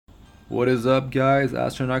What is up, guys?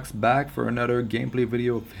 Astronaut's back for another gameplay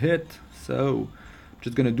video of Hit. So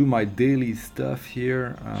just gonna do my daily stuff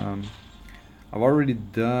here. I've already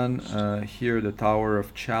done here the Tower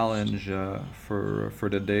of Challenge for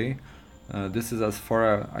the day. This is as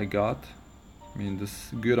far I got. I mean,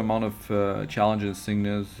 this good amount of challenge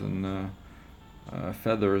insignias and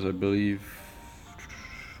feathers, I believe.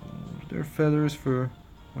 There are feathers for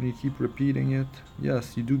when you keep repeating it.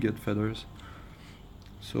 Yes, you do get feathers.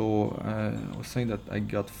 So I was saying that I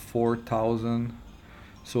got 4,000.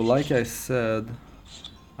 So like I said,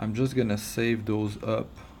 I'm just gonna save those up.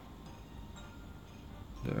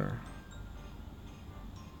 There.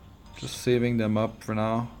 Just saving them up for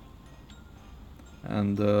now.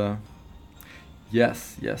 And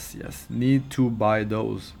yes, need to buy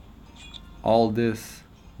those. All this.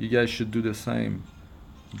 You guys should do the same.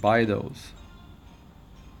 Buy those.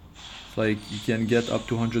 It's like you can get up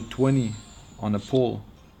to 120 on a pull.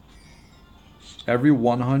 Every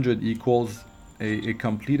 100 equals a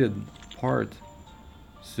completed part.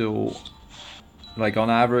 So like on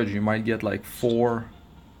average you might get like 4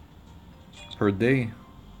 per day.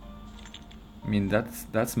 I mean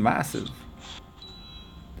that's massive.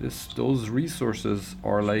 Those resources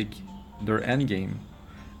are like their end game.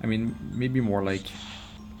 I mean maybe more like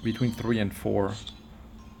between 3 and 4,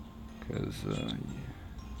 because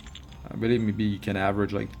I believe maybe you can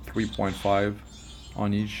average like 3.5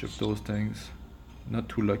 on each of those things. Not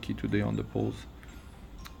too lucky today on the pulls.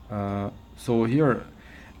 So here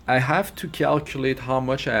I have to calculate how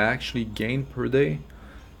much I actually gain per day.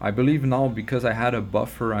 I believe now because I had a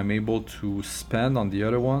buffer I'm able to spend on the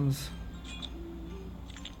other ones.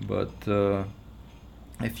 But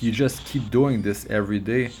if you just keep doing this every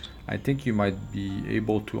day, I think you might be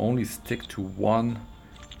able to only stick to one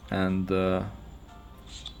and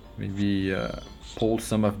maybe pull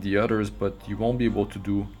some of the others, but you won't be able to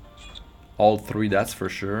do all 3, that's for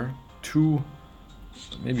sure. 2,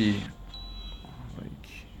 maybe like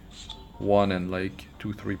 1 and like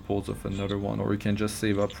 2-3 pulls of another one, or you can just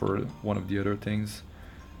save up for one of the other things.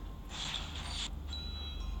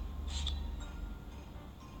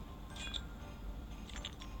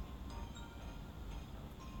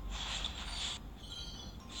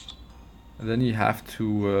 And then you have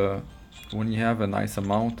to, when you have a nice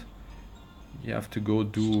amount, you have to go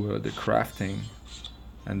do the crafting.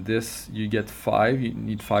 And this, you get 5, you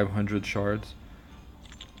need 500 shards.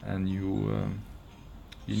 And you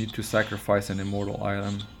need to sacrifice an immortal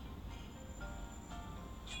item.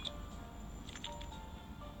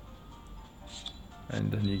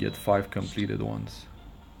 And then you get 5 completed ones.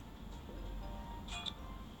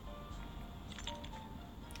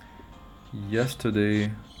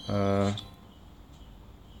 Yesterday,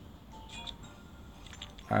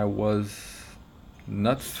 I was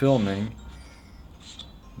not filming,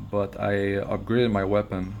 but I upgraded my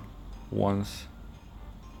weapon once.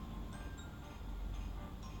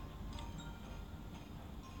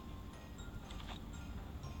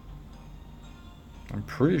 I'm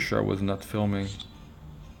pretty sure I was not filming.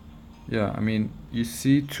 Yeah, I mean, you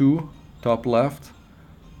see 2 top left.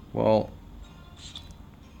 Well,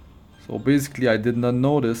 so basically I did not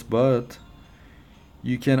notice, but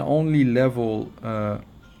you can only level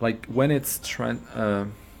like when it's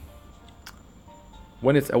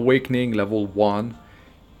awakening level 1,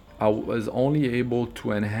 I was only able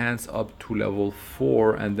to enhance up to level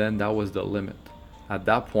 4, and then that was the limit. At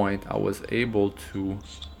that point I was able to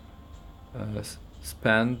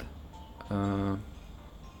spend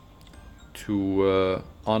to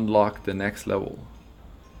unlock the next level,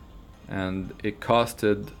 and it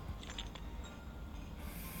costed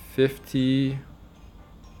 50.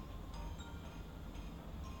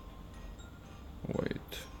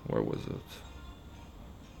 Wait, where was it?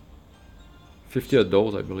 50 of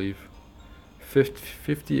those, I believe.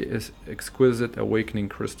 50 is exquisite awakening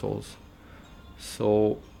crystals.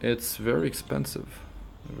 So it's very expensive.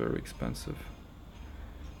 Very expensive.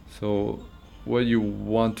 So what you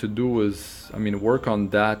want to do is, I mean, work on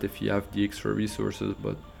that if you have the extra resources,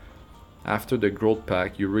 but after the growth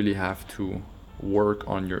pack you really have to work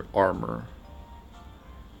on your armor.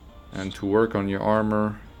 And to work on your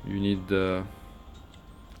armor you need the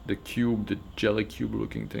cube, the jelly cube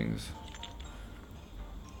looking things.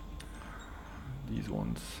 These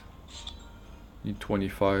ones. Need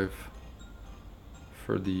 25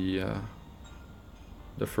 for the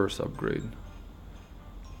first upgrade.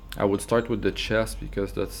 I would start with the chest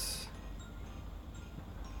because that's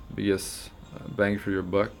biggest bang for your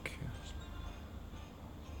buck.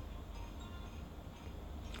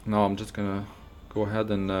 Now I'm just gonna go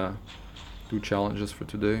ahead and do challenges for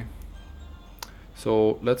today.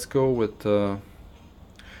 So let's go with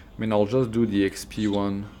mean, I'll just do the XP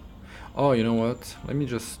one. Oh, you know what? Let me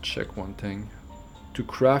just check one thing. To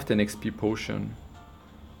craft an XP potion,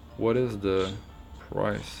 what is the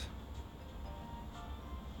price?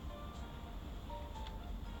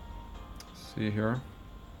 See here.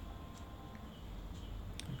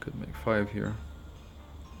 I could make 5 here.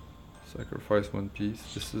 Sacrifice 1 piece.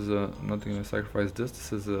 This is a, I'm not gonna sacrifice this.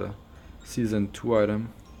 This is a season 2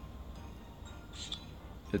 item.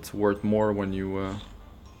 It's worth more when you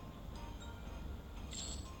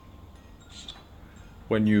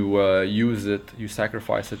use it. You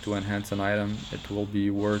sacrifice it to enhance an item. It will be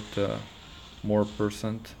worth more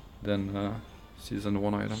percent than season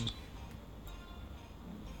 1 item.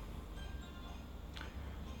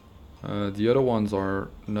 The other ones are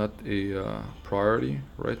not a priority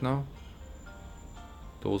right now.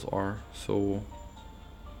 Those are, so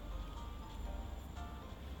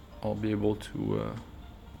I'll be able to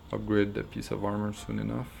upgrade the piece of armor soon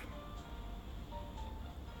enough.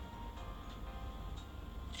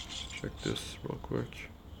 Check this real quick.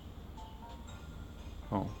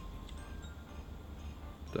 Oh,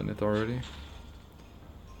 done it already.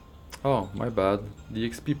 Oh, my bad. The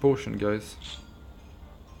XP potion, guys.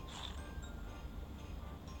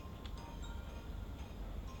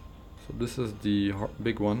 So this is the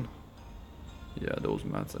big one. Yeah, those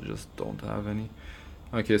mats, I just don't have any.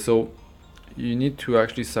 Okay, so you need to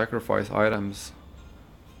actually sacrifice items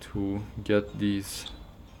to get these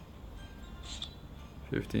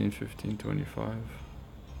 15, 15, 25.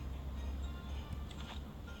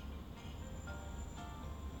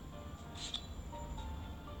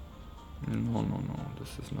 No,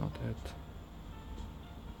 this is not it.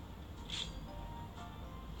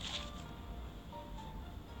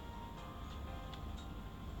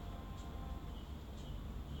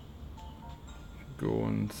 Go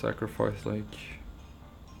and sacrifice, like,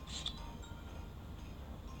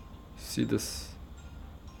 see, this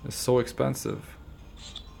is so expensive.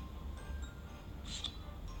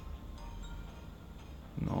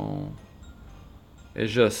 No, it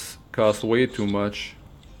just costs way too much.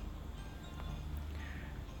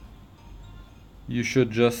 You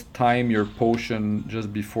should just time your potion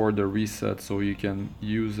just before the reset so you can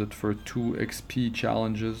use it for 2 XP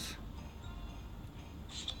challenges.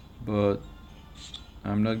 But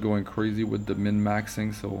I'm not going crazy with the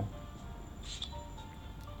min-maxing, so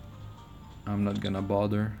I'm not gonna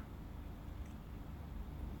bother.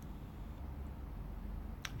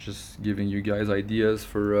 Just giving you guys ideas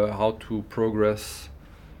for how to progress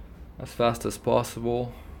as fast as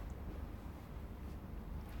possible.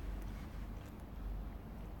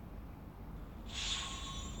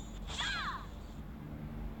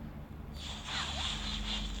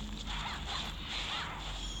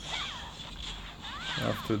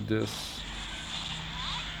 After this,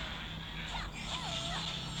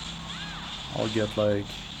 I'll get like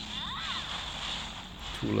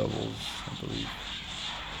 2 levels, I believe.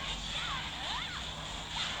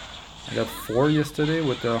 I got 4 yesterday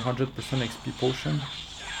with the 100% XP potion.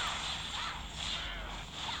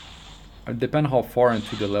 It depends how far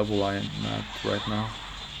into the level I am at right now.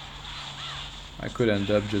 I could end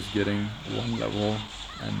up just getting 1 level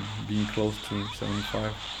and being close to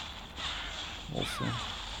 75. Also,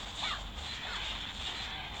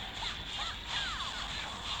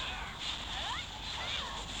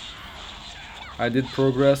 I did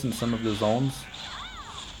progress in some of the zones.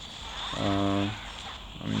 I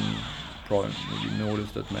mean, probably maybe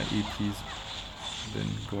noticed that my AP's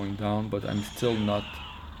been going down, but I'm still not,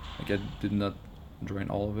 like, I did not join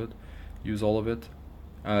all of it, use all of it.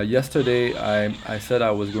 Yesterday I said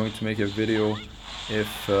I was going to make a video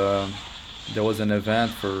if there was an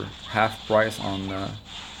event for half price on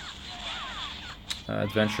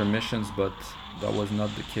adventure missions, but that was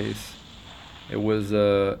not the case. It was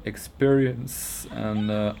experience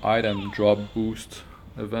and item drop boost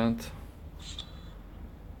event.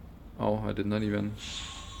 Oh, I did not even,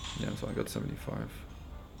 yeah, so I got 75.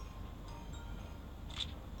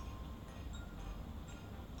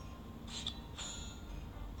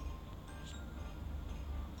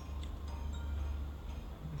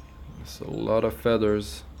 It's a lot of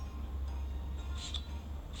feathers.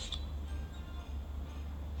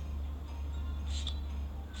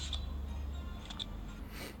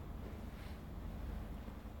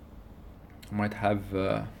 I might have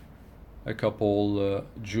a couple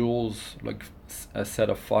jewels, like a set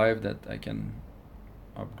of 5 that I can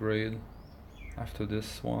upgrade after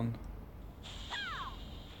this one.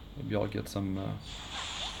 Maybe I'll get some at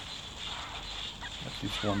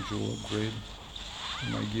least 1 jewel upgrade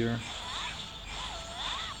in my gear.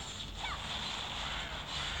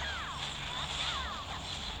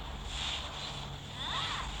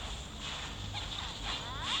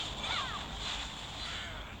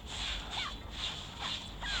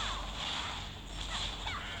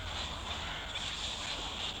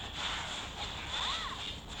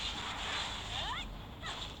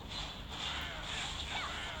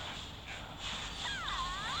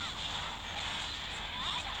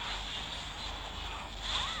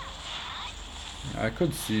 I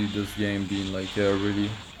could see this game being like a really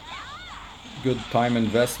good time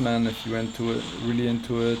investment if you really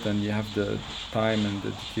into it, and you have the time and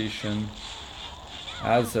dedication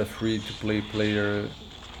as a free-to-play player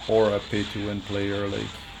or a pay-to-win player. Like,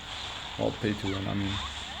 well, pay-to-win, I mean,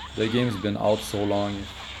 the game's been out so long.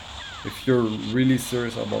 If you're really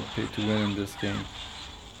serious about pay-to-win in this game,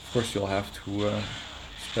 of course you'll have to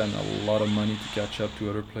spend a lot of money to catch up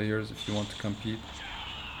to other players if you want to compete.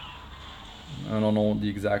 I don't know the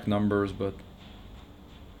exact numbers, but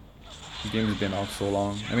the game has been out so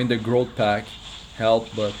long. I mean, the growth pack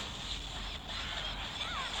helped, but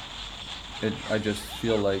I just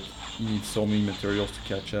feel like you need so many materials to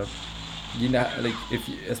catch up. You know, like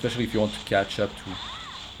especially if you want to catch up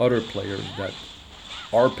to other players that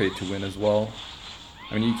are pay to win as well.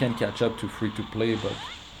 I mean, you can catch up to free to play, but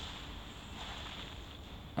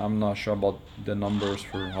I'm not sure about the numbers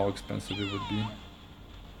for how expensive it would be.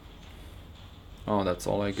 Oh, that's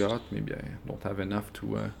all I got. Maybe I don't have enough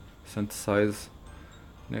to synthesize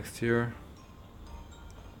next year.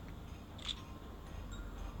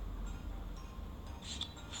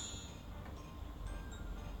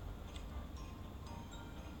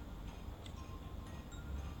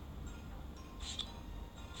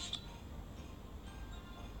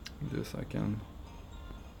 This I can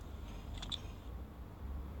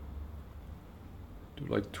do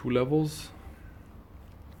like 2 levels.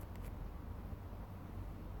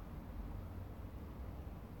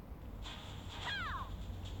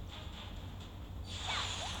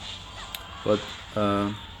 But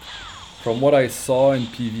from what I saw in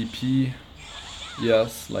PvP,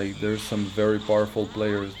 yes, like there's some very powerful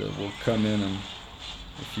players that will come in, and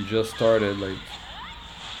if you just started like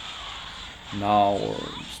now or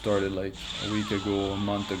started like a week ago, a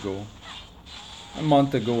month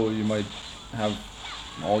ago, you might have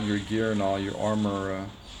all your gear and all your armor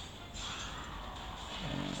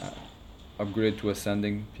upgrade to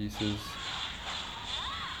ascending pieces.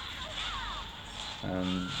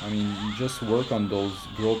 And I mean, you just work on those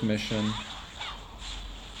growth missions,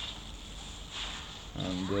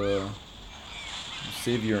 and you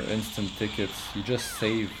save your instant tickets. You just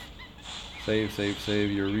save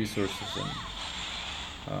your resources,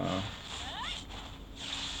 and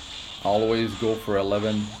always go for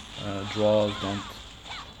 11 draws.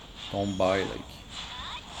 Don't buy like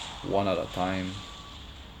one at a time.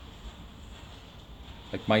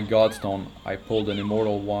 Like my Godstone, I pulled an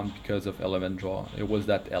immortal one because of 11 draw. It was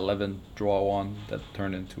that 11 draw one that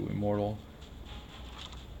turned into immortal.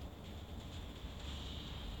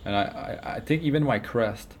 And I think even my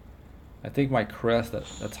crest,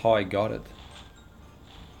 that's how I got it.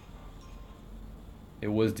 It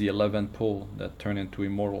was the 11 pull that turned into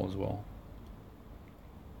immortal as well.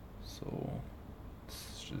 So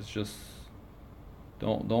it's just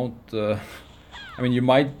don't I mean, you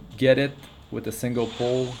might get it with a single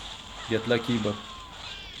pull, get lucky, but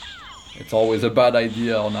it's always a bad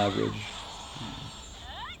idea on average.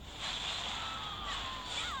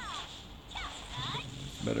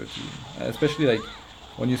 It's better to, especially like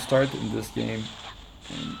when you start in this game,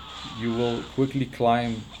 you will quickly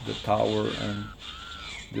climb the tower, and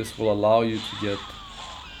this will allow you to get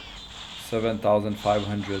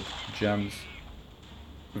 7,500 gems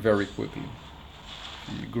very quickly.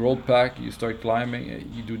 You growth pack, you start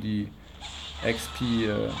climbing, you do the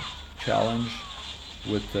XP challenge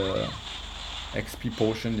with XP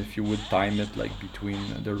potion if you would time it like between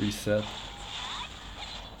the reset.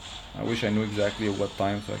 I wish I knew exactly at what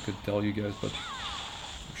time so I could tell you guys, but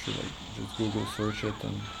you should like just Google search it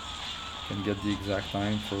and you can get the exact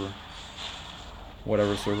time for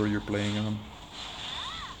whatever server you're playing on.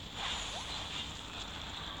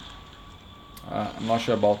 I'm not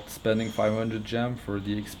sure about spending 500 gem for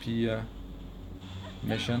the XP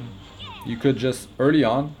mission. You could just, early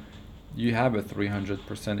on, you have a 300%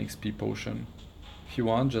 XP potion. If you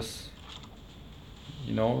want, just,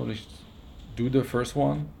 you know, just do the first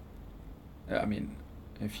one. I mean,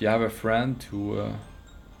 if you have a friend to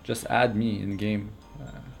just add me in game,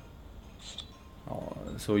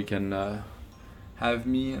 so you can have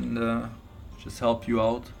me and just help you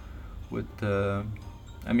out with.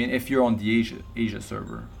 I mean, if you're on the Asia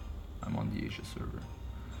server, I'm on the Asia server.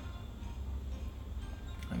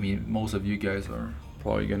 I mean, most of you guys are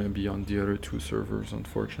probably gonna be on the other 2 servers,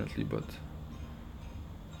 unfortunately, but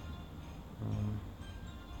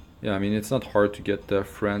yeah, I mean, it's not hard to get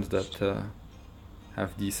friends that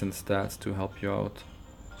have decent stats to help you out.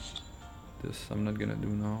 This I'm not gonna do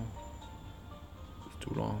now. It's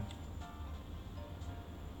too long.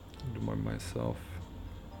 I'll do more myself.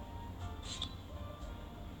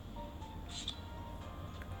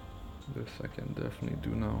 This I can definitely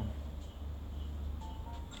do now.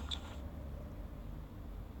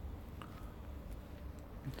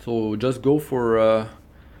 So just go for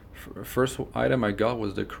first item I got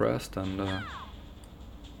was the crest, and I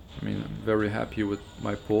mean, I'm very happy with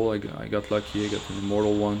my pull. I got lucky. I got an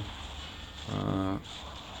immortal one.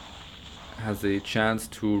 Has a chance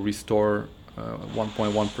to restore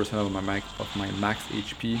 1.1% of my max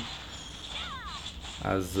HP.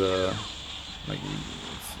 As like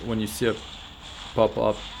when you see a pop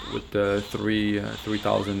up with the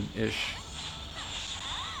 3000 ish.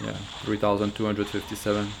 Yeah,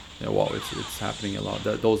 3257. Yeah, wow, it's happening a lot.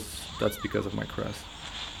 That's because of my crest.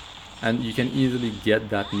 And you can easily get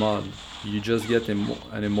that mod. You just get an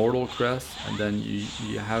immortal crest, and then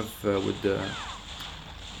you have with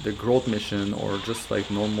the growth mission or just like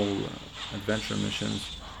normal adventure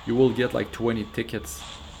missions, you will get like 20 tickets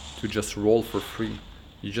to just roll for free.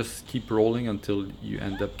 You just keep rolling until you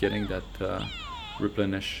end up getting that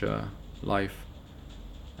replenish life.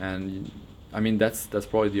 And I mean that's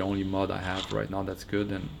probably the only mod I have right now that's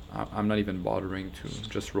good, and I'm not even bothering to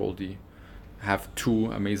just roll have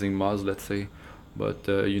two amazing mods, let's say, but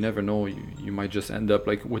you never know, you might just end up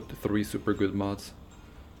like with the 3 super good mods.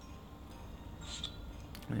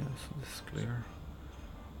 Yeah, so this is clear.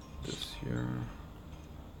 This here.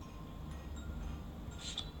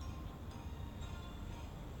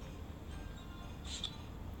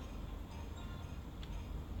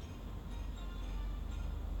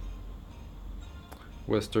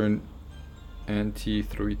 Western NT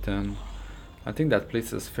 310. I think that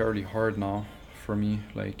place is fairly hard now for me,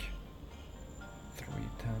 like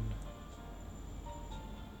 310.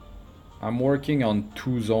 I'm working on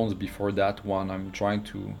 2 zones before that one. I'm trying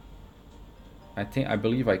to, I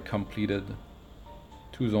believe I completed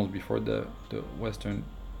 2 zones before the Western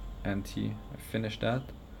NT. I finished that.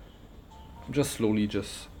 I'm just slowly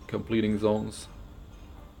just completing zones.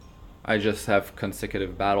 I just have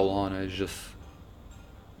consecutive battle on. It just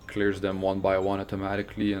clears them one by one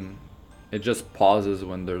automatically, and it just pauses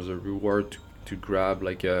when there's a reward to grab,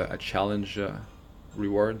 like a challenge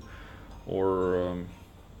reward, or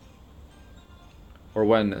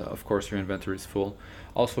when of course your inventory is full.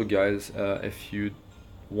 Also guys, if you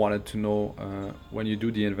wanted to know, when you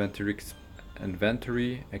do the inventory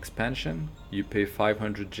expansion, you pay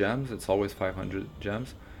 500 gems. It's always 500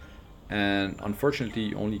 gems, and unfortunately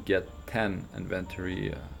you only get 10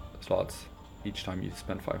 inventory slots each time you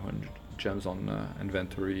spend 500 gems on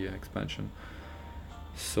inventory expansion.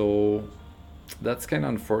 So that's kind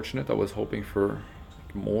of unfortunate. I was hoping for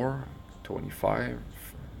like more, 25,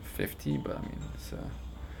 50, but I mean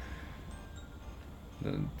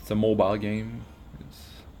it's a mobile game.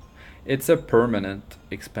 It's a permanent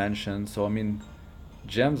expansion, so I mean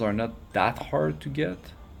gems are not that hard to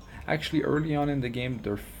get. Actually, early on in the game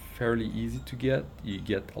they're fairly easy to get. You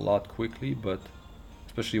get a lot quickly, but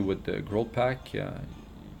especially with the growth pack,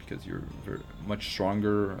 because you're very much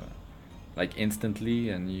stronger, like instantly,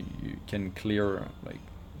 and you can clear like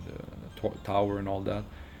the tower and all that.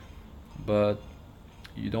 But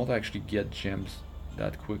you don't actually get gems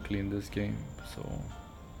that quickly in this game, so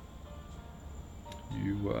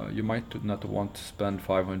you might not want to spend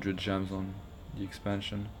 500 gems on the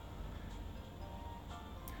expansion.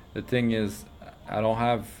 The thing is, I don't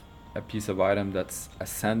have a piece of item that's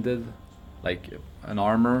ascended, like an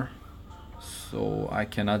armor, so I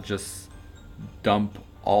cannot just dump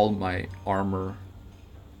all my armor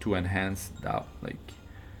to enhance that,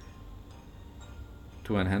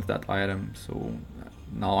 item. So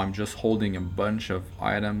now I'm just holding a bunch of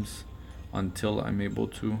items until I'm able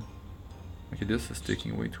to. Okay, this is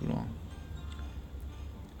taking way too long.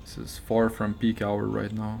 This is far from peak hour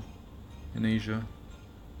right now in Asia.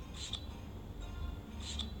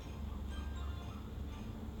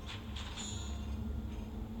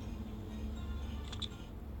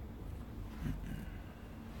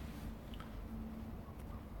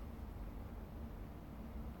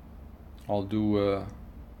 I'll do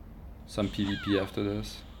some PvP after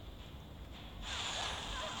this.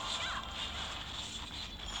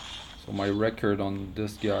 So my record on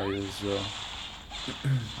this guy is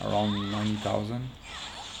around 90,000.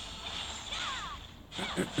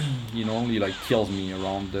 He normally like kills me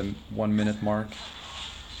around the 1 minute mark.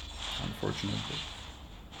 Unfortunately,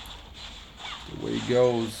 the way he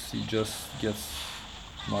goes, he just gets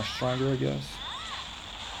much stronger, I guess.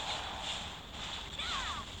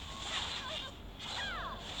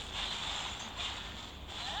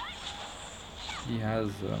 He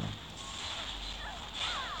has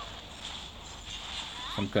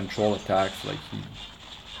some control attacks, like he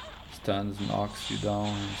stuns, knocks you down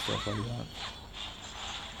and stuff like that.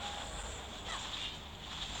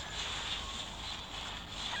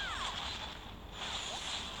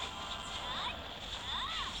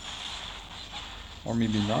 Or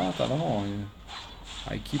maybe not, I don't know.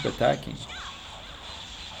 I keep attacking.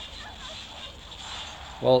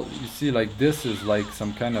 Well, you see, like this is like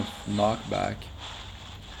some kind of knockback,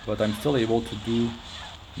 but I'm still able to do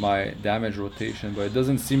my damage rotation, but it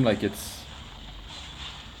doesn't seem like it's...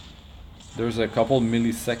 There's a couple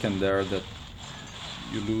milliseconds there that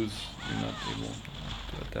you lose, you're not able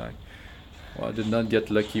to attack. Well, I did not get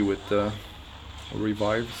lucky with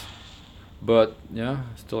revives, but yeah,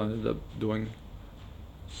 still ended up doing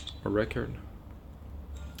a record.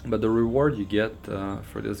 But the reward you get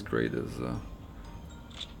for this grade is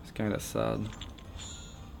kind of sad.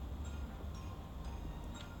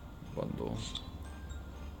 Bundle.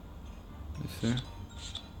 You see?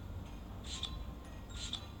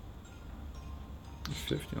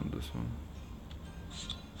 50 on this one.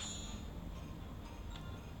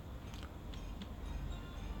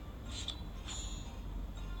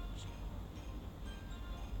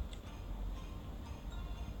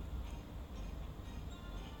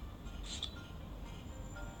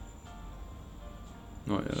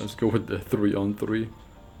 Oh yeah, let's go with the 3-on-3.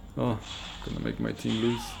 Oh, gonna make my team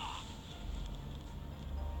lose.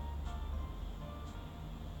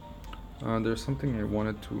 There's something I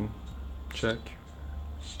wanted to check.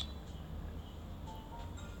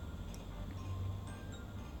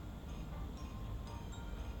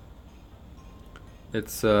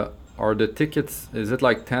 It's are the tickets, is it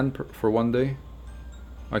like 10 for one day?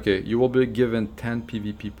 Okay, you will be given 10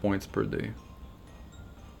 PvP points per day.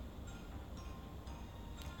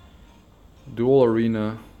 Duel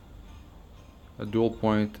Arena, a duel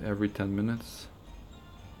point every 10 minutes.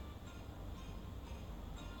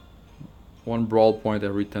 1 brawl point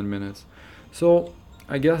every 10 minutes. So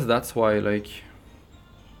I guess that's why like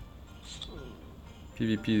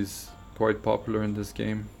PvP is quite popular in this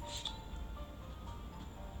game,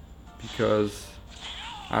 because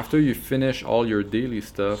after you finish all your daily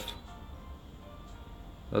stuff,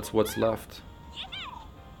 that's what's left.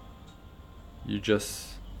 You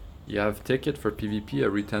have ticket for PvP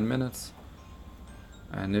every 10 minutes.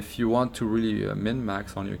 And if you want to really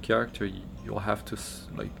min-max on your character, you'll have to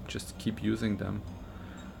like just keep using them.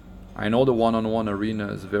 I know the one-on-one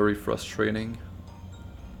arena is very frustrating,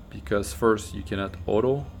 because first you cannot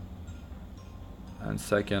auto, and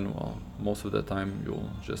second, well, most of the time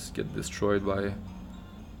you'll just get destroyed by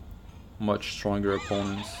much stronger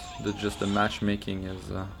opponents. The matchmaking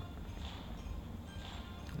is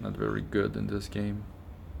not very good in this game.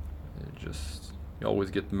 You always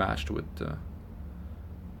get matched with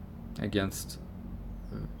against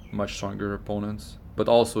much stronger opponents, but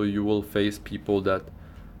also you will face people that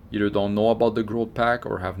either don't know about the growth pack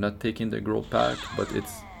or have not taken the growth pack, but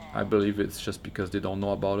I believe it's just because they don't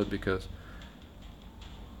know about it, because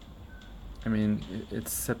I mean,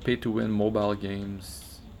 it's a pay-to-win mobile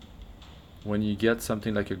games. When you get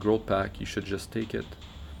something like a growth pack, you should just take it.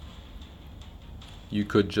 You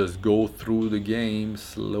could just go through the game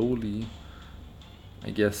slowly. I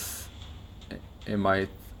guess it might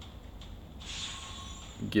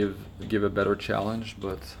give a better challenge,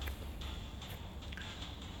 but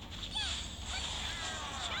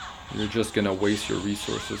you're just gonna waste your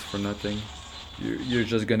resources for nothing. You're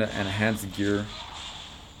just gonna enhance gear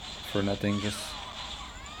for nothing. Just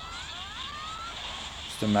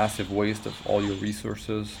a massive waste of all your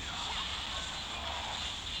resources.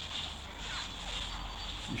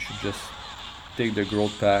 You should just take the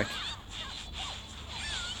growth pack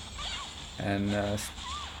and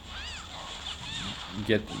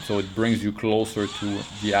so it brings you closer to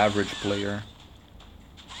the average player,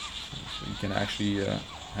 so you can actually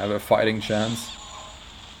have a fighting chance.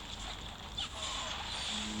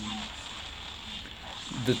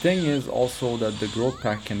 The thing is also that the growth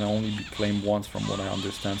pack can only be claimed once, from what I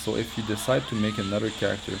understand. So if you decide to make another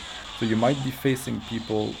character, so you might be facing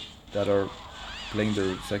people that are playing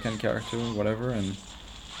their second character or whatever, and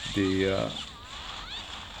their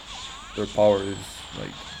power is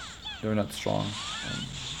like, they're not strong and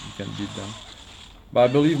you can beat them. But I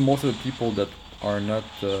believe most of the people that are not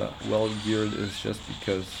well geared is just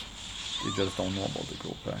because they just don't know about the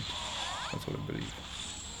growth pack. That's what I believe.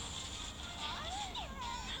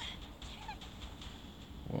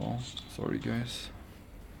 Well, sorry guys.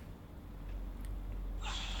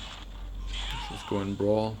 Let's just go and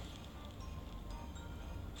brawl.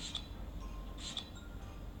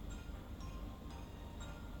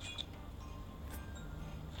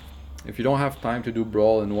 If you don't have time to do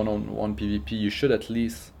brawl and one-on-one PvP, you should at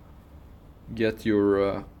least get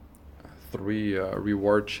your 3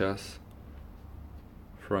 reward chests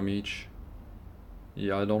from each.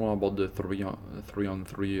 Yeah, I don't know about the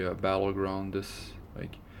 3-on-3 battleground.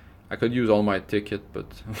 Like, I could use all my ticket,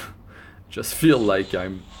 but just feel like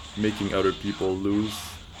I'm making other people lose.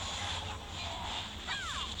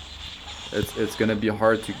 It's gonna be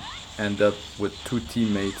hard to end up with two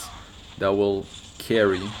teammates that will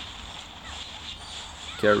carry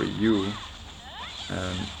you,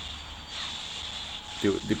 and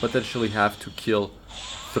they potentially have to kill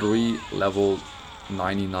 3 level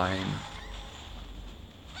 99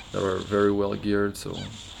 that are very well geared, so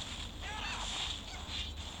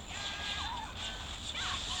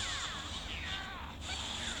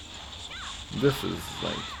this is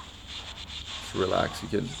like, just relax.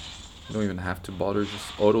 You don't even have to bother,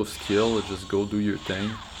 just auto skill, just go do your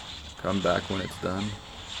thing, come back when it's done.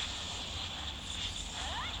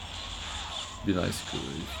 Be nice if you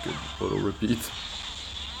could auto repeat.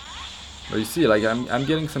 But you see, like I'm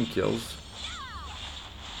getting some kills.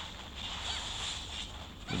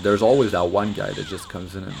 There's always that one guy that just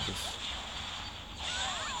comes in and just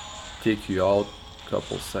take you out a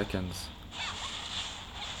couple seconds.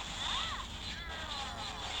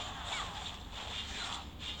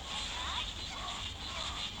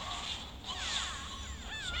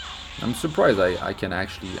 I'm surprised I can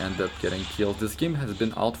actually end up getting kills. This game has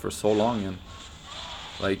been out for so long, and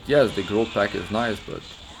like, yes, the growth pack is nice, but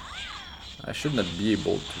I should not be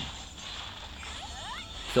able to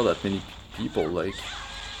kill that many people. Like,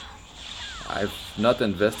 I've not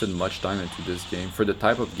invested much time into this game for the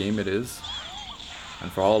type of game it is,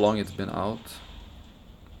 and for how long it's been out.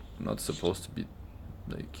 I'm not supposed to be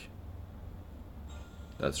like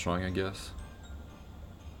that strong, I guess.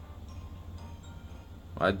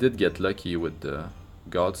 I did get lucky with the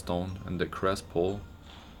Godstone and the Crest Pole.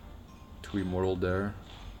 2 immortal there.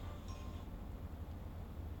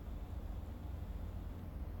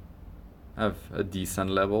 I have a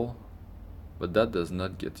decent level, but that does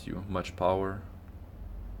not get you much power.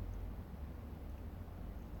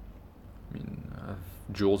 I mean, I have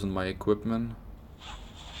jewels in my equipment,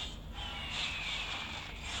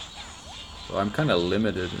 so I'm kind of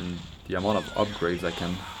limited in the amount of upgrades I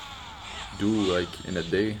can do like in a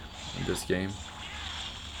day in this game.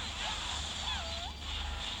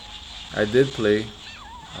 I did play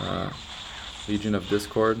Legion of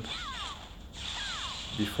Discord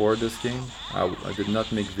before this game. I did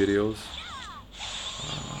not make videos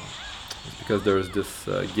because there's this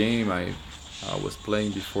game I was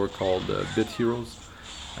playing before called Bit Heroes,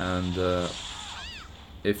 and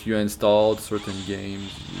if you installed certain games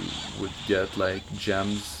you would get like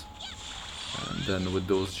gems, and then with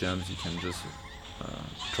those gems you can just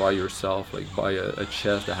try yourself, like buy a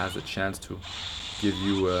chest that has a chance to give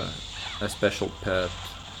you a special pet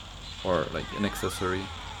or like an accessory,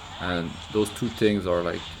 and those two things are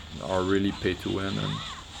really pay to win. And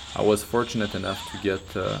I was fortunate enough to get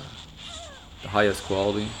the highest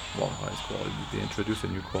quality, well, highest quality, they introduced a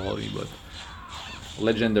new quality, but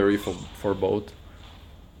legendary for both.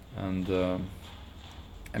 And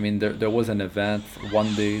I mean, there was an event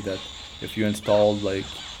one day that if you installed like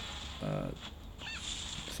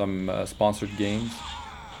some sponsored games,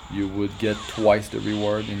 you would get twice the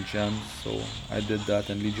reward in gems. So I did that,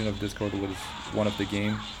 and Legion of Discord was one of the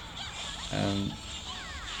game. And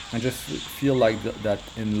I just feel like that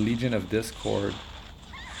in Legion of Discord,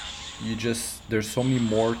 there's so many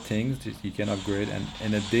more things that you can upgrade, and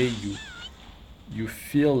in a day you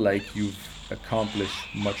feel like you've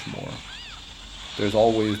accomplished much more. There's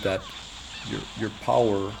always that your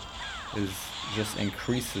power just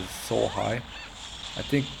increases so high. I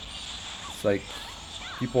think it's like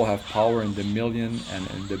people have power in the million and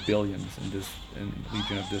in the billions in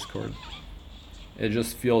Legion of Discord. It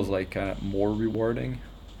just feels like more rewarding.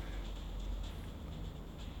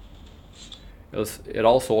 It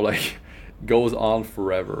also like goes on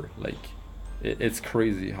forever. Like it's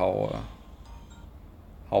crazy how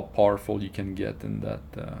powerful you can get in that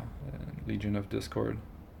Legion of Discord.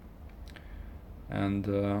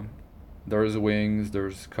 And there's wings,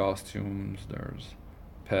 there's costumes, there's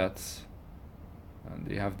pets, and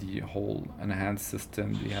they have the whole enhanced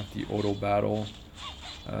system. They have the auto battle.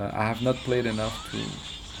 I have not played enough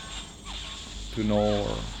to know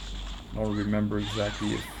or remember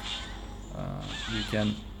exactly if you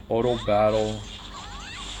can auto battle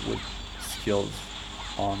with skills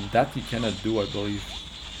on that. You cannot do, I believe.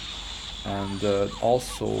 And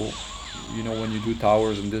also, you know, when you do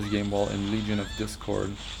towers in this game, well, in Legion of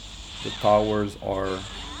Discord, the towers are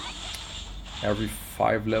every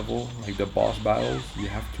 5 level, like the boss battles, you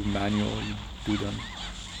have to manually do them.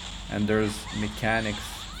 And there's mechanics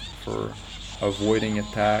for avoiding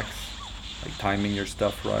attacks, like timing your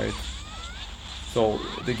stuff right. So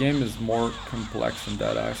the game is more complex in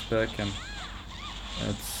that aspect, and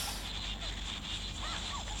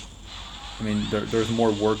I mean, there's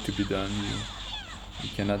more work to be done. You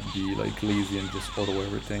cannot be like lazy and just auto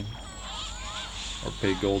everything, or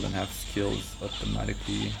pay gold and have skills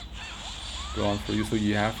automatically go on for you. So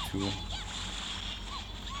you have to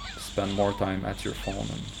spend more time at your phone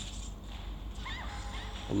and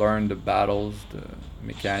learn the battles, the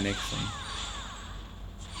mechanics,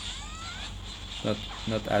 and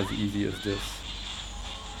not as easy as this.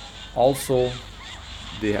 Also,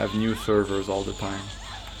 they have new servers all the time,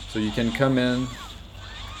 so you can come in,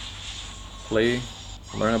 play,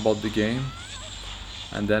 learn about the game,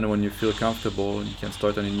 and then when you feel comfortable, you can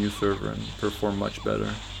start on a new server and perform much better.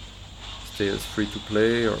 Stay as free to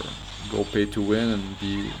play or go pay to win and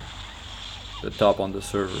be the top on the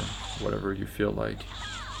server, whatever you feel like.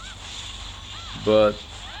 But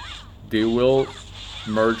they will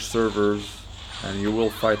merge servers and you will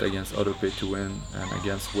fight against other pay to win and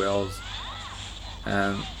against whales,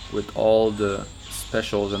 and with all the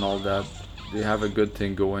specials and all that, they have a good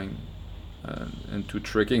thing going into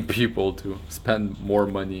tricking people to spend more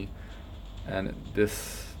money, and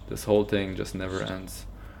this whole thing just never ends.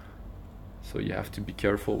 So you have to be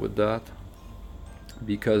careful with that,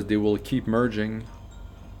 because they will keep merging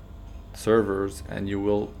servers and you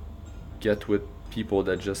will get with people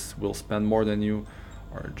that just will spend more than you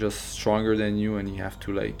or just stronger than you, and you have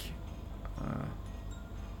to like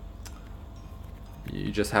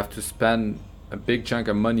you just have to spend a big chunk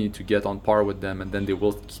of money to get on par with them, and then they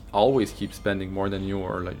will always keep spending more than you,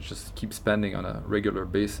 or like just keep spending on a regular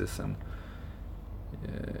basis. And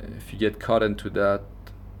if you get caught into that,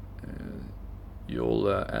 you'll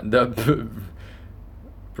end up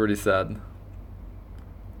pretty sad.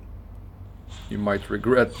 You might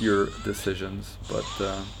regret your decisions, but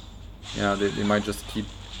yeah, they might just keep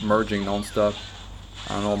merging non-stop.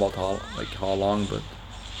 I don't know about how long, but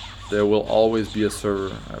there will always be a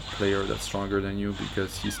player that's stronger than you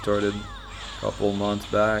because he started a couple months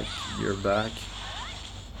back, year back.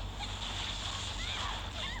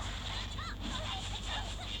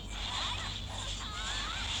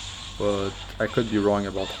 But I could be wrong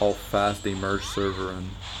about how fast they merge server, and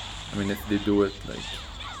I mean, if they do it, like,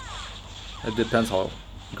 it depends how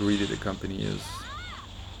greedy the company is.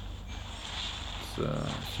 So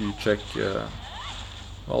if you check,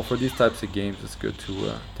 well, for these types of games, it's good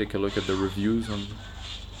to take a look at the reviews on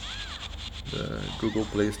the Google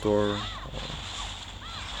Play Store.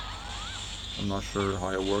 I'm not sure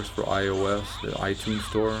how it works for iOS, the iTunes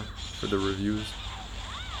Store for the reviews.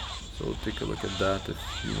 So take a look at that if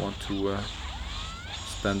you want to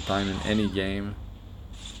spend time in any game.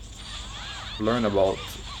 Learn about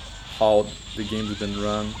how the games have been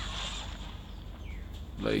run,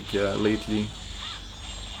 like lately.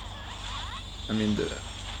 I mean,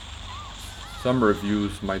 some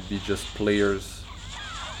reviews might be just players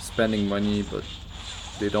spending money, but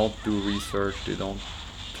they don't do research, they don't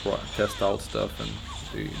test out stuff, and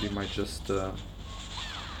they might just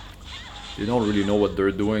they don't really know what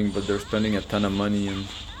they're doing, but they're spending a ton of money and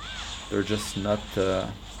they're just not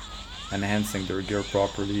enhancing their gear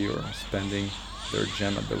properly or spending their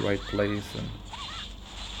gem at the right place and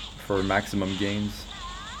for maximum gains.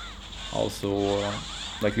 Also,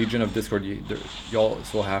 like Legion of Discord, you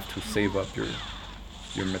also have to save up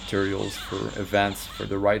your materials for events for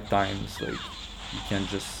the right times. Like, you can't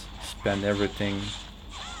just spend everything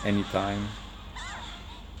anytime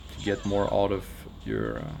to get more out of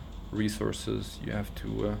your resources. You have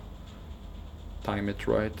to time it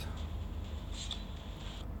right.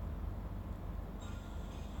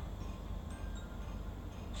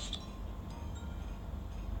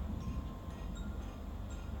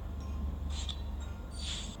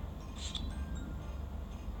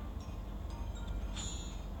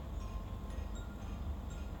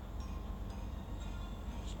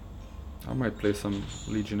 I might play some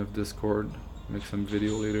Legion of Discord, make some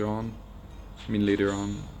video later on. I mean later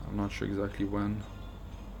on, I'm not sure exactly when.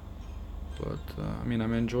 But I mean,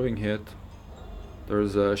 I'm enjoying it.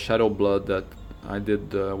 There's a Shadow Blood that I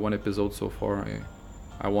did one episode so far.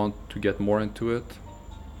 I want to get more into it.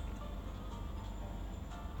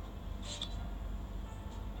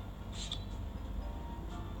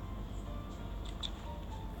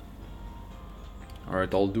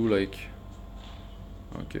 Alright, I'll do like...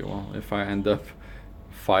 Okay, well, if I end up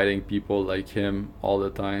fighting people like him all the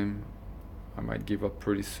time, I might give up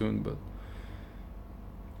pretty soon, but...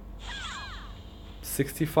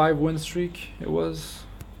 65 win streak it was?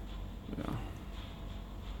 Yeah.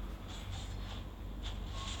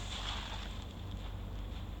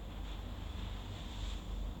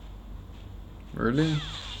 Really?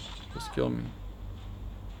 Just kill me.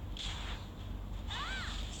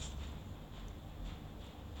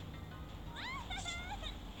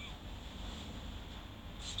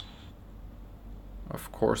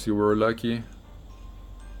 course you were lucky.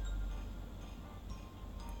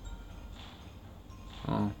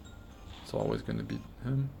 Oh, it's always gonna be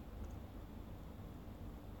him.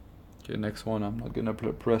 Okay, next one, I'm not gonna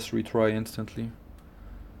press retry instantly.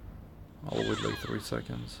 I'll wait like 3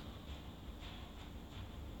 seconds.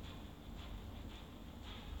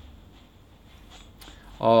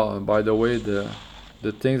 Oh, by the way, the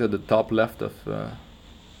things at the top left of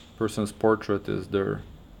person's portrait is their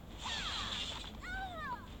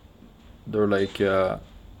like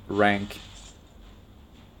rank.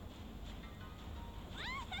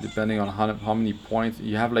 Depending on how many points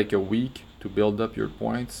you have, like a week to build up your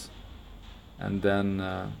points, and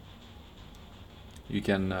then you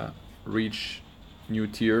can reach new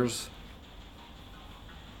tiers,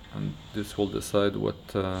 and this will decide what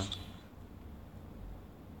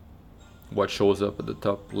shows up at the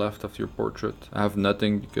top left of your portrait. I have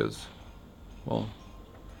nothing because, well,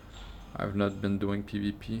 I've not been doing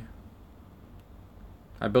PvP.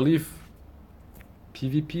 I believe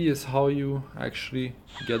PvP is how you actually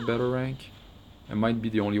get better rank. It might be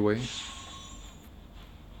the only way.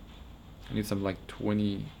 I need some like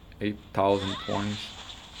 28,000 points.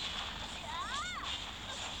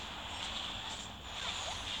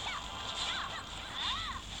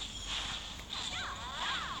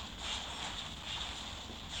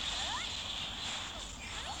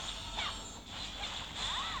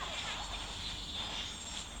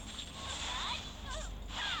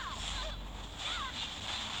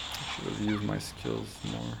 I should have used my skills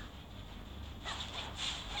more.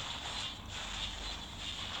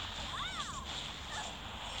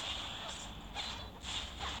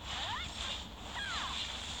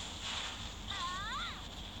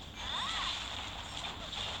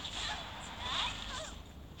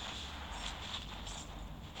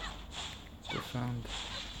 Defend.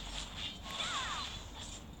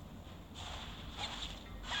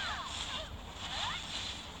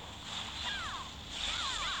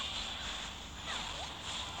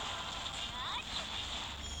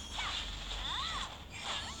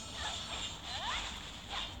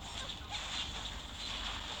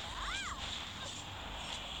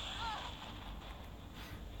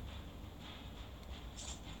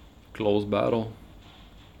 Close battle.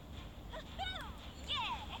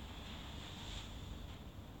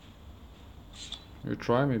 You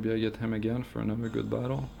try, maybe I get him again for another good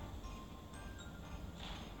battle.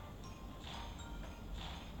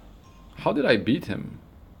 How did I beat him?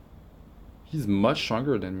 He's much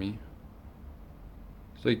stronger than me.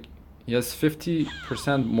 It's like he has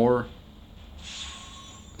 50% more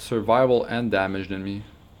survival and damage than me.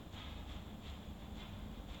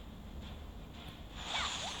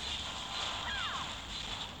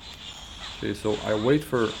 Okay, so I wait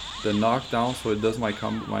for the knockdown so it does my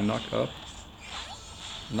knock up.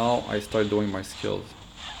 Now I start doing my skills.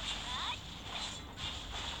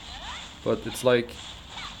 But it's like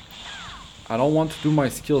I don't want to do my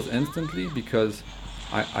skills instantly because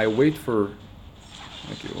I wait for...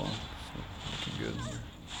 Okay, well, it's looking good here.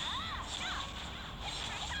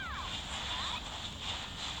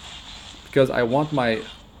 Because I want my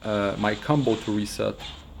my combo to reset.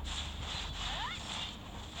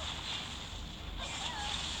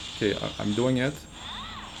 Okay, I'm doing it.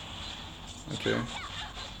 Okay.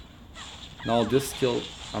 Now this skill,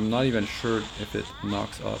 I'm not even sure if it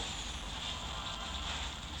knocks up.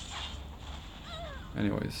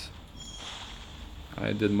 Anyways,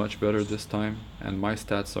 I did much better this time, and my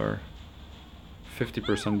stats are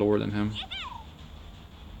 50% lower than him.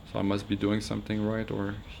 So I must be doing something right,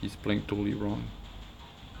 or he's playing totally wrong.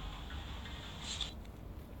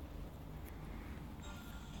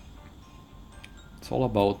 It's all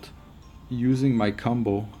about using my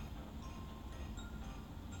combo.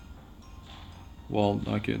 Well,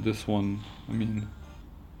 okay, this one, I mean,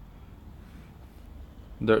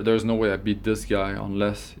 there's no way I beat this guy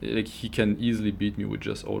unless like he can easily beat me with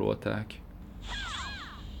just auto attack.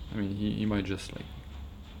 I mean, he might just like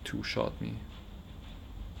two-shot me.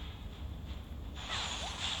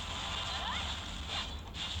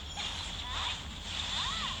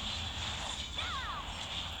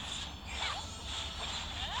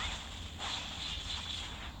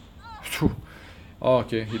 Oh,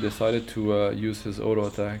 okay, he decided to use his auto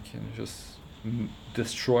attack and just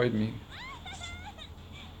destroyed me.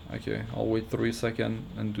 Okay, I'll wait 3 seconds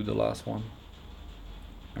and do the last one.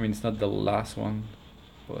 I mean, it's not the last one,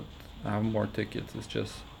 but I have more tickets. It's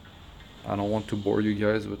just I don't want to bore you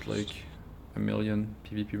guys with like a million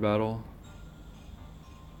PvP battle.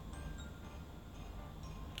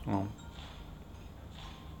 Oh.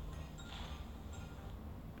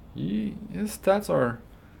 His stats are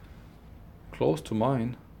close to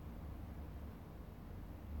mine.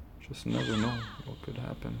 Just never know what could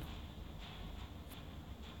happen.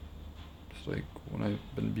 It's like when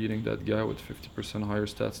I've been beating that guy with 50% higher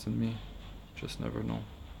stats than me. Just never know.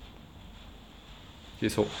 Okay,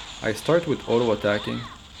 so I start with auto attacking,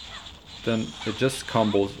 then it just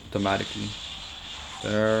combos automatically.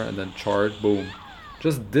 There, and then charge, boom.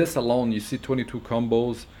 Just this alone, you see 22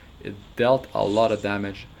 combos, it dealt a lot of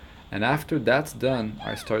damage. And after that's done,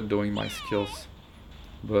 I start doing my skills.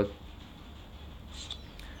 But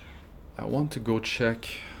I want to go check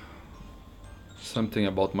something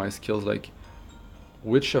about my skills, like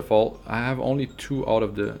which of all, I have only 2 out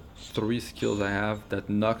of the 3 skills I have that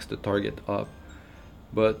knocks the target up.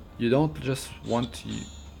 But you don't just want to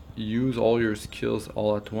use all your skills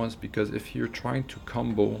all at once, because if you're trying to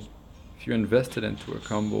combo, if you invested into a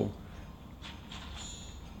combo,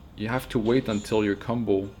 you have to wait until your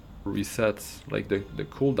combo resets, like the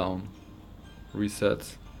cooldown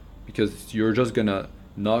resets, because you're just gonna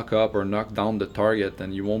knock up or knock down the target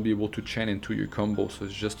and you won't be able to chain into your combo, so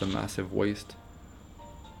it's just a massive waste.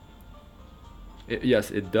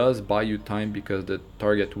 Yes, it does buy you time because the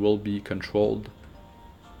target will be controlled.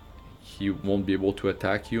 He won't be able to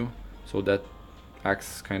attack you, so that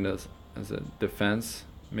acts kind of as a defense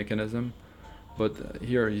mechanism. But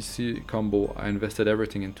here you see combo, I invested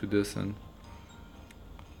everything into this, and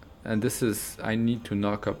this is, I need to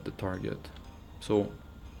knock up the target. So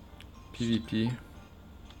PvP,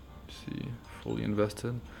 see, fully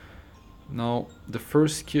invested. Now the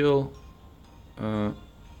first skill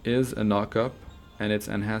is a knock up, and it's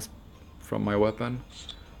enhanced from my weapon,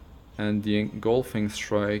 and the engulfing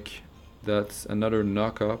strike, that's another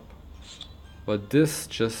knock up, but this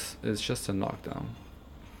is just a knockdown.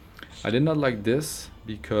 I did not like this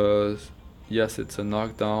because yes, it's a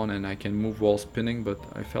knockdown and I can move while spinning, but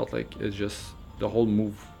I felt like it's just, the whole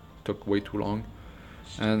move took way too long.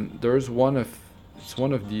 And there's it's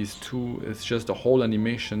one of these two, it's just the whole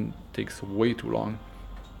animation takes way too long.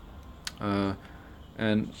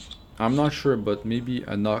 And I'm not sure, but maybe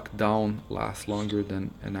a knockdown lasts longer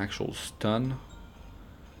than an actual stun.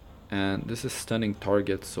 And this is stunning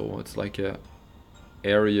targets, so it's like a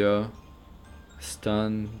area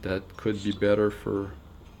stun that could be better for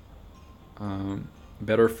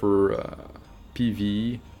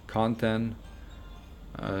PvE content,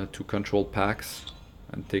 to control packs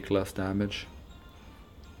and take less damage.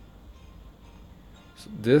 So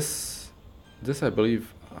this I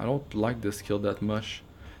believe, I don't like this skill that much.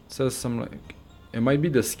 It says some, like, it might be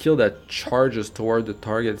the skill that charges toward the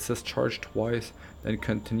target. It says charge twice, then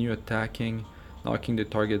continue attacking, knocking the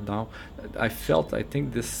target down. I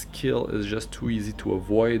think this skill is just too easy to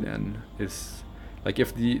avoid, and is like,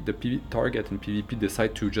 if the target in PvP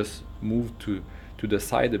decide to just move to the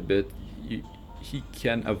side a bit, he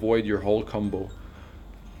can avoid your whole combo.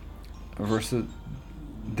 Versus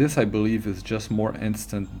this, I believe, is just more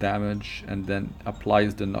instant damage and then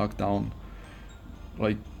applies the knockdown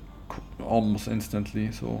like almost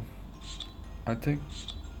instantly. So I think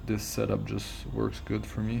this setup just works good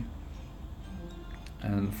for me.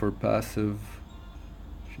 And for passive,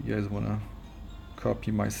 if you guys want to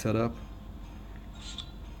copy my setup,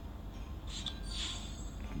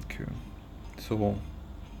 okay, so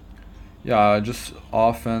yeah, just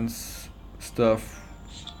offense stuff,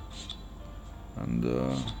 and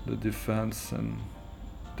the defense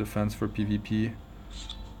for PvP.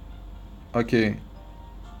 Okay,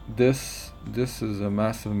 this is a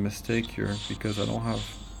massive mistake here because I don't have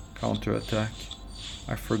counter attack.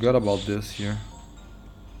 I forgot about this here.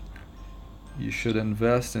 You should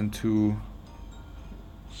invest into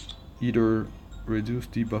either reduce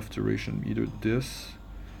debuff duration, either this,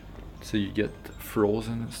 so you get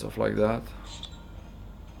frozen and stuff like that.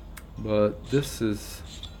 But this is,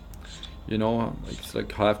 you know, it's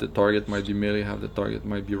like half the target might be melee, half the target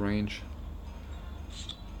might be range.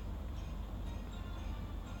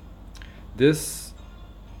 This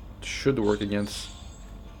should work against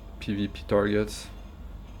PvP targets.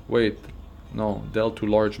 Wait, no, dealt to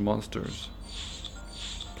large monsters.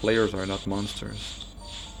 Players are not monsters.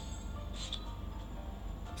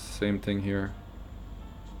 Same thing here.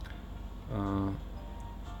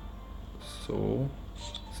 So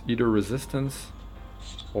it's either resistance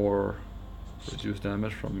or reduce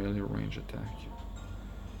damage from melee or range attack.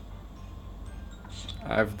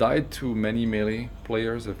 I've died to many melee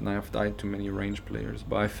players, I've died to many range players,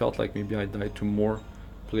 but I felt like maybe I died to more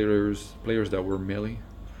players that were melee.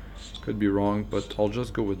 Could be wrong, but I'll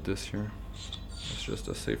just go with this here. It's just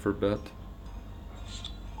a safer bet.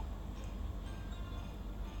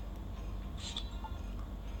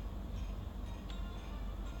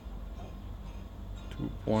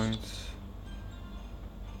 Points.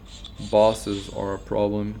 Bosses are a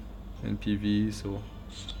problem in PvE, so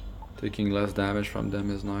taking less damage from them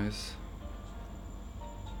is nice.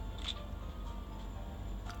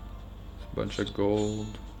 Bunch of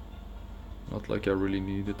gold. Not like I really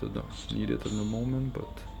need it at the moment,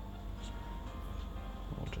 but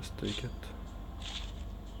I'll just take it.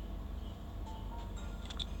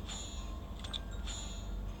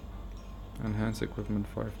 Enhance equipment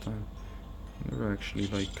 5 times. Never actually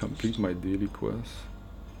like complete my daily quests.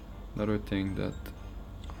 Another thing that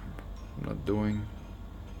I'm not doing.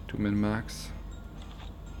 To min-max.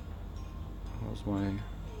 How's my... You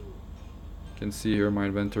can see here my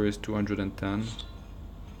inventory is 210.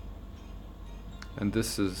 And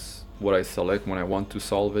this is what I select when I want to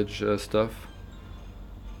salvage stuff.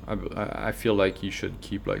 I feel like you should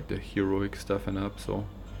keep like the heroic stuff and up, so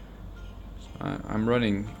I'm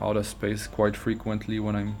running out of space quite frequently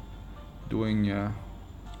when I'm doing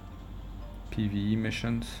PvE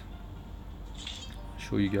missions.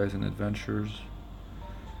 Show you guys in adventures.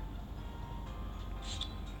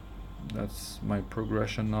 That's my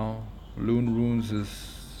progression now. Loon Runes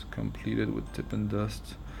is completed with Tip and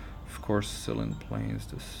Dust. Of course, Cyllin Plains,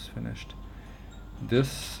 this is finished.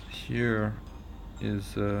 This here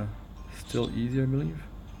is still easy, I believe.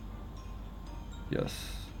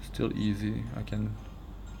 Yes, still easy. I can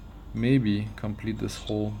maybe complete this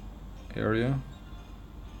whole area.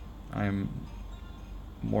 I'm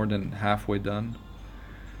more than halfway done.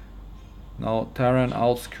 Now, Pyran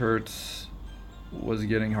Outskirts was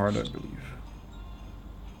getting hard, I believe.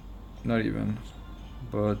 Not even,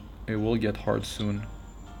 but it will get hard soon.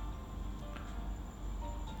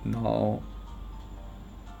 Now,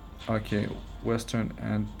 okay, Western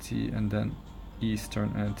Anti and then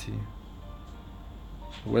Eastern Anti.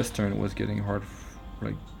 Western was getting hard,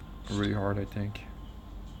 like really hard, I think.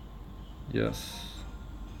 Yes,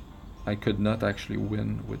 I could not actually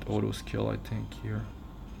win with auto skill, I think, here.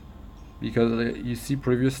 Because you see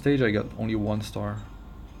previous stage I got only 1 star.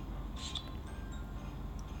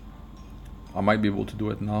 I might be able to do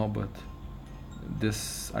it now, but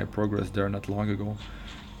this I progressed there not long ago.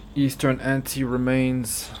 Eastern Anti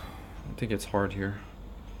remains. I think it's hard here.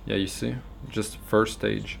 Yeah, you see, just first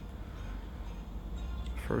stage.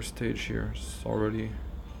 First stage here is already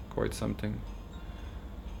quite something.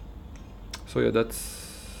 So yeah,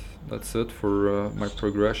 that's it for my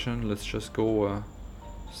progression. Let's just go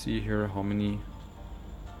see here how many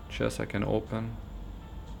chests I can open.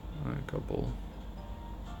 A couple.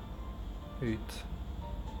 8.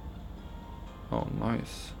 Oh,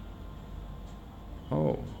 nice.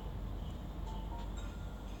 Oh.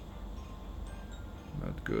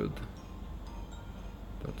 Not good.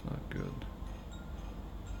 That's not good.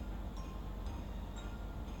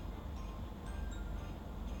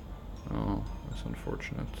 Oh, that's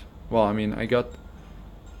unfortunate. Well, I mean, I got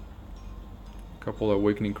a couple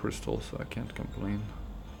awakening crystals, so I can't complain.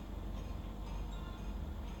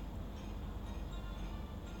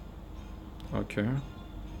 Okay.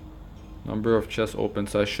 Number of chests open,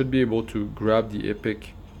 so I should be able to grab the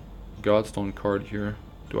epic Godstone card here.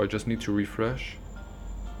 Do I just need to refresh?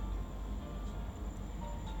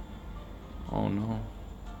 Oh no.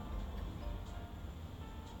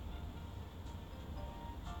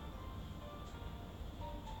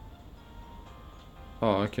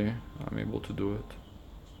 Oh, okay. I'm able to do it.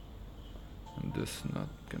 And this is not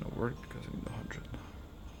gonna work because I need 100.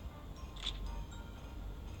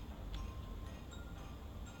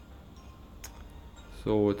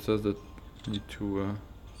 So it says that I need to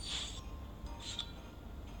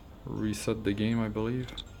reset the game, I believe.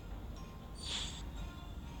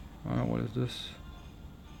 What is this?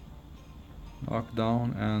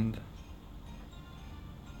 Knockdown and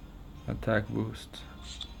attack boost.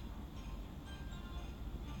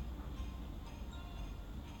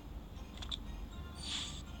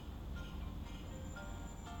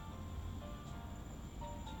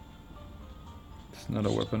 It's not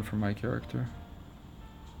a weapon for my character.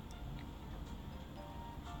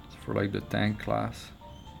 It's for like the tank class.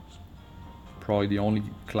 Probably the only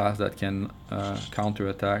class that can counter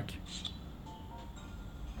attack.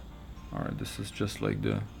 Alright, this is just like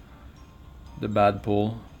the bad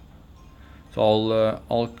pull. So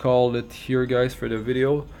I'll call it here, guys, for the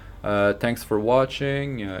video. Thanks for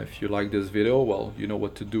watching. If you like this video, well, you know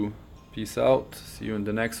what to do. Peace out. See you in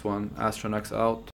the next one. Astronax out.